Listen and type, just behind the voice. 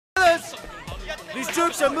Brothers! These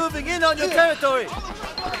troops are moving in on your territory!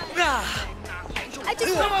 I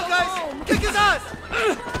just Come on, guys! Kick his ass!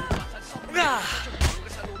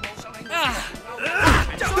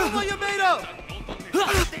 Show him what you're made of!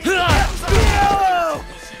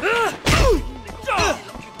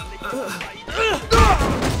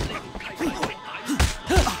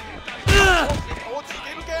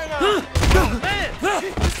 Man,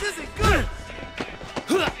 this isn't good!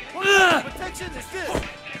 What kind of protection is this?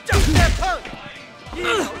 Jump that punk!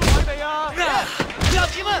 Yeah!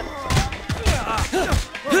 Come on!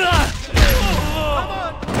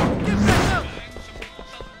 Get back up!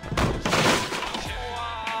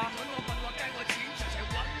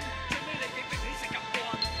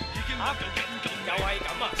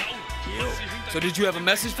 So did you have a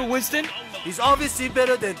message for Winston? He's obviously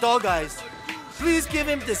better than Dog Eyes. Please give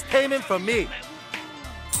him this payment from me.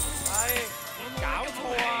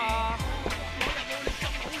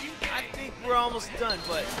 I think we're almost done,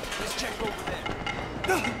 but let's check over there.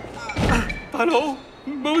 大佬，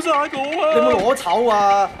唔好殺我啊！你有冇攞籌啊？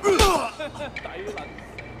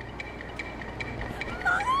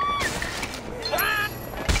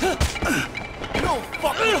 You don't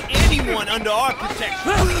fuck with anyone under our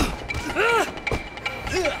protection.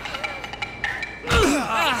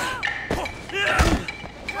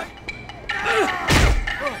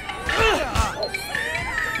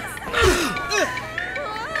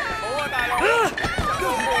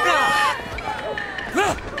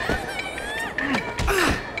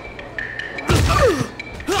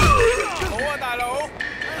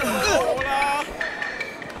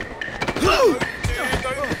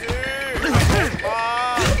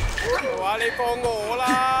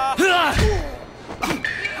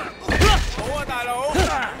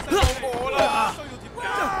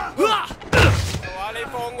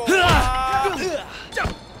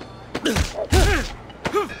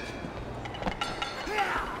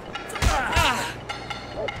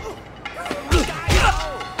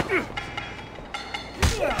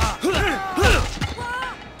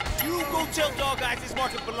 You go tell Dog Eyes this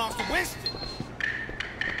market belongs to Winston.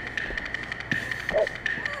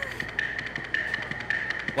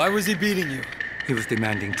 Why was he beating you? He was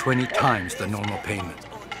demanding 20 times the normal payment.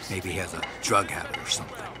 Maybe he has a drug habit or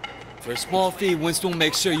something. For a small fee, Winston will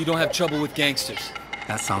make sure you don't have trouble with gangsters.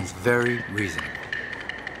 That sounds very reasonable.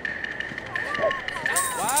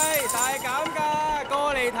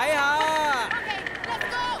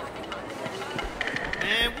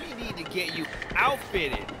 Man, we need to get you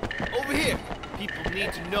outfitted. Over here. People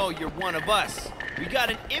need to know you're one of us. We got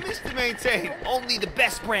an image to maintain. Only the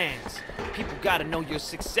best brands. People gotta know you're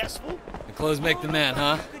successful. The clothes make the man,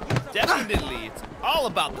 huh? Definitely. It's all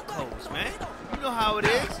about the clothes, man. You know how it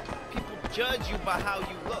is. People judge you by how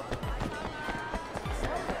you look.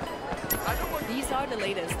 These are the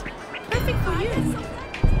latest. Perfect for you.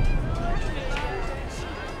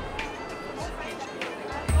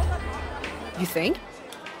 You think?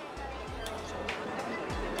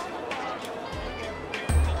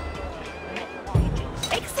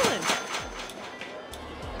 Excellent.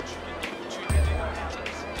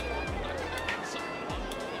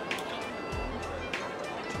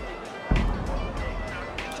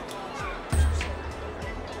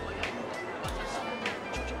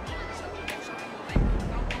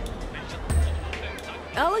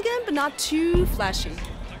 Elegant, but not too flashy.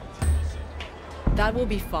 That will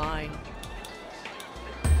be fine.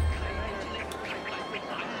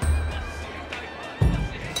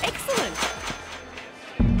 Excellent.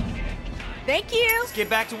 Thank you. Let's get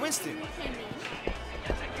back to Winston.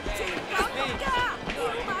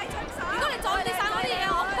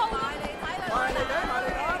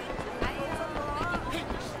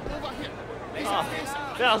 Oh,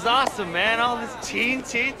 that was awesome, man. All this teen.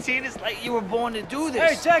 It's like you were born to do this.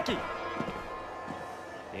 Hey, Jackie!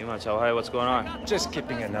 Hey, Hey, what's going on? Just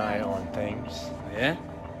keeping an eye on things. Yeah?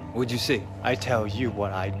 What'd you see? I tell you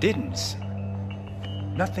what I didn't see.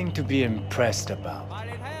 Nothing to be impressed about.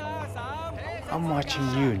 I'm watching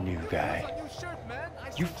you, new guy.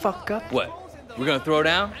 You fuck up? What? We're gonna throw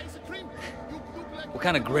down? What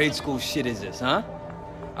kind of grade school shit is this, huh?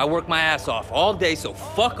 I work my ass off all day, so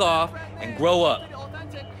fuck off and grow up.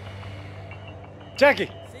 Jackie!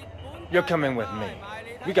 You're coming with me.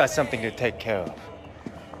 We got something to take care of.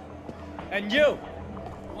 And you!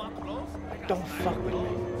 Don't fuck with me.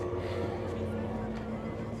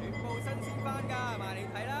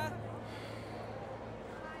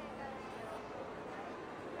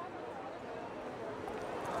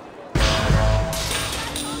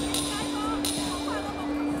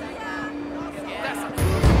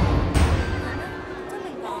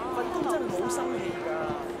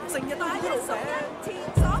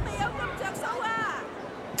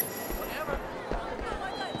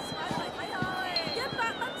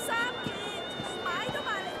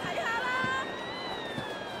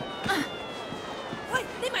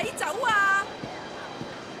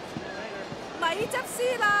 咪執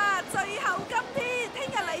輸啦，最後今天，聽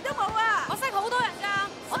日嚟都冇啊！我識好多人㗎，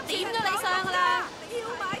我點咗你上㗎啦。要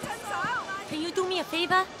買親手。Can you do me a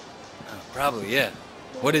favor? Probably, yeah.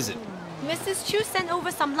 What is it? Mrs. Chu sent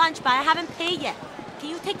over some lunch, but I haven't paid yet. Can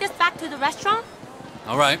you take this back to the restaurant?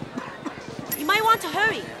 All right. You might want to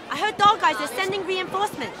hurry. I heard dog guys are sending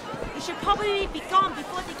reinforcements. You should probably be gone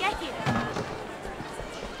before they get here.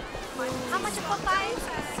 How much a pot buy?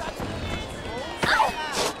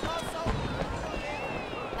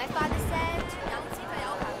 咪快啲聲，有錢就有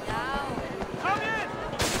朋友。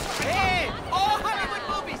Hey, all Hollywood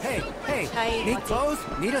movies. Hey, need clothes?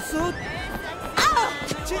 Need a suit?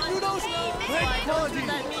 Cheap noodles, great quality.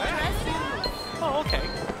 Oh, okay.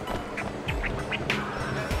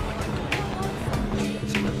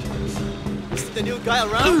 Is the new guy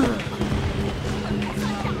around?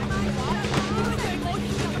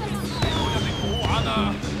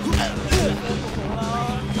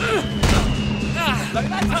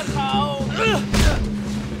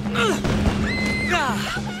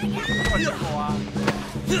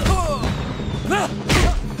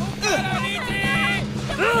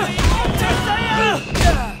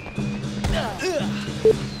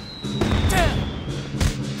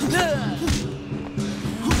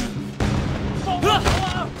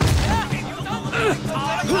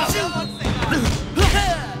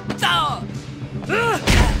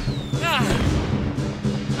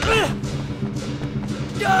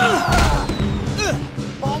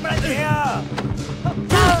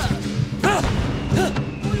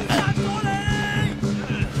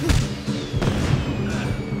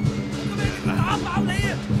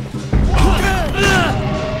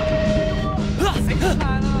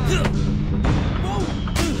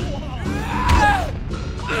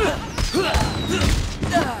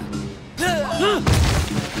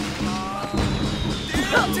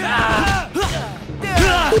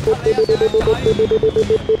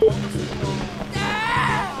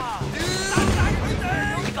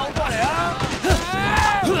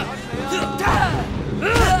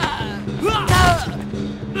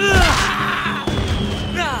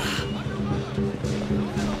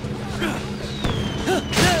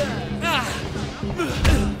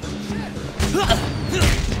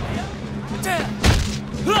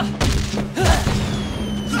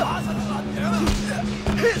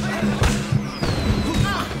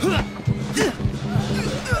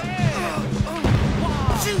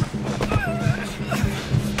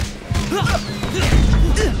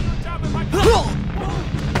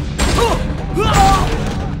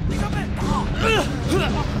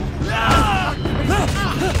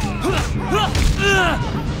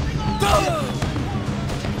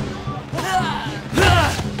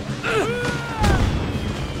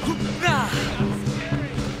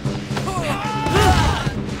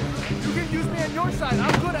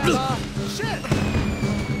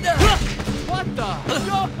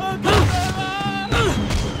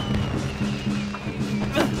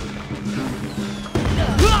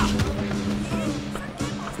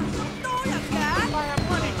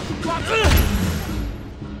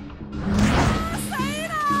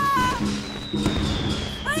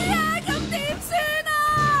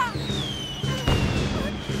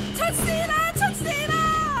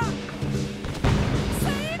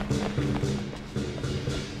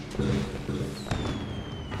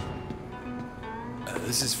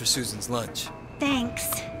 This is for Susan's lunch. Thanks.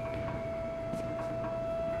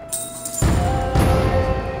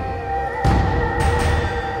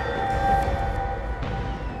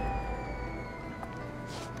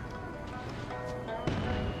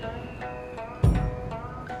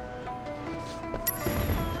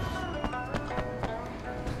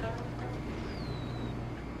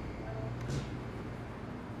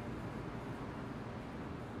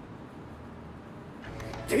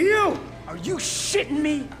 Deal? Are you shitting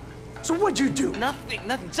me? So what'd you do? Nothing,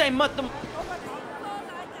 真係乜都。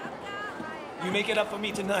 You make it up for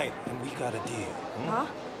me tonight, and we got a deal. 嚇！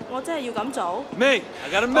我真係要咁做？ Mate, I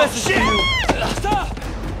got a message for you. Stop!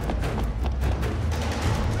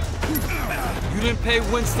 You didn't pay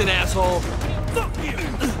Winston, asshole. Fuck you!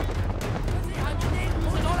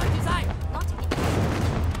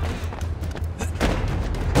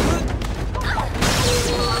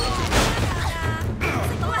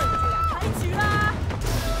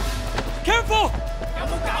 Careful! 有冇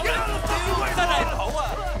搞錯？真係唔好啊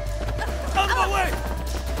Out of my way!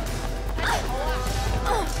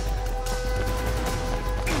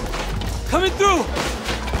 Coming through!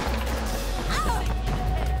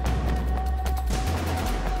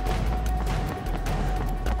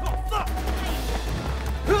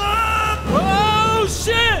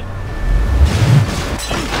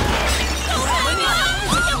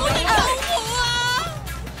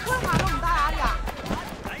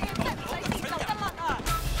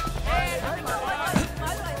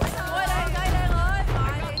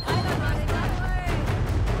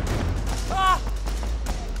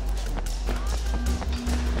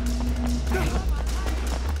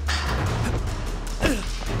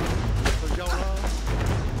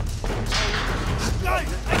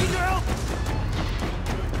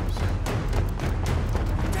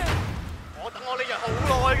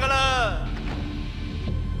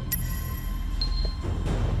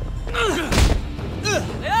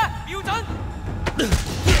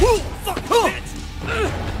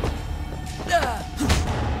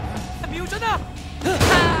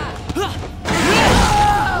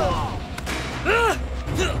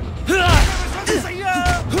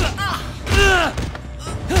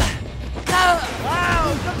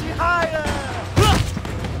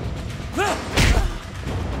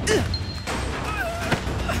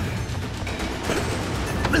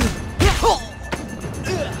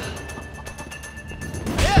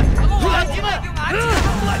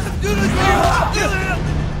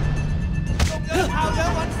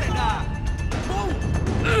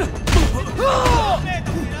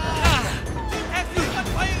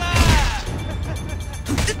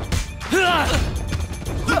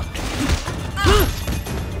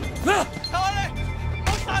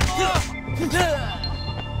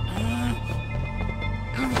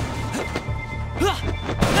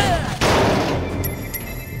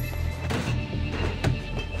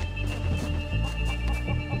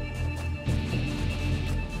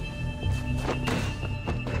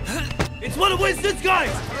 Where's this guy?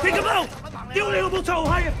 Take him out! 屌你老母臭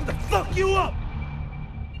閪啊 ！Fuck you up！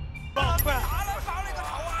 打你爆你個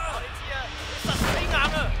頭啊！你知啊，實死硬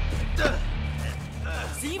啊！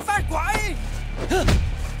屎忽鬼！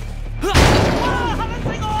哇！嚇緊死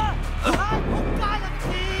我啊！唉，仆街啊！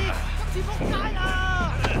今次仆街啊！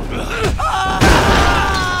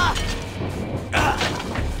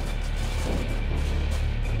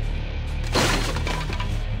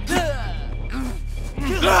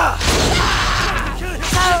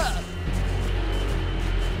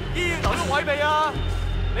醫院留咗位未啊？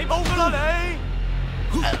你冇㗎啦你！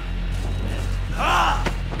哇！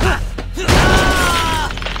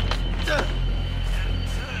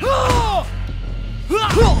你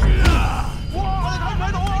睇唔睇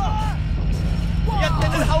到啊？一定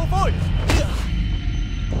會後悔。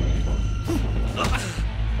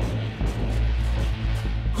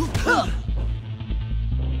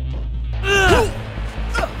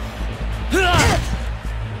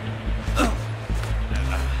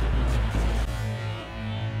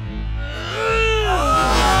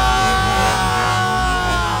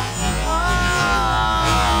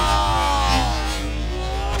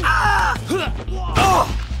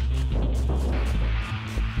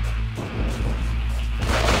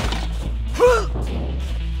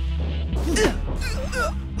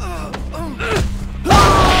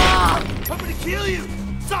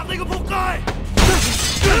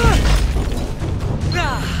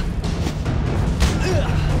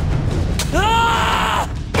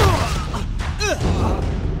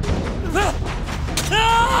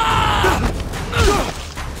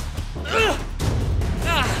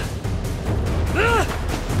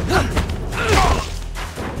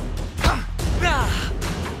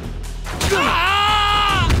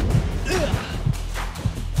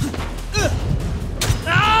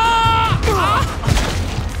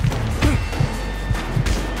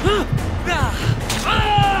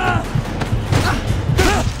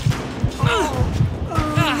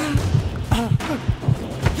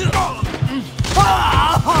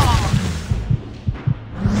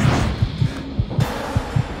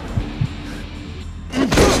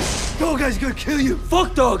Dog guy's gonna kill you!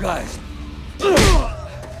 Fuck dog guys!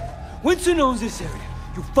 Winston owns this area.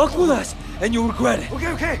 You fuck with us, and you'll regret it.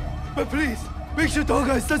 Okay, okay, but please, make sure Dog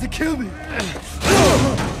Guys doesn't kill me.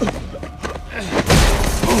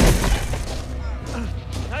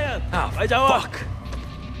 睇人，快走啊！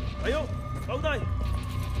係喐，放低。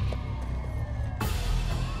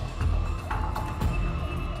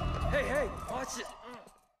Hey, watch it.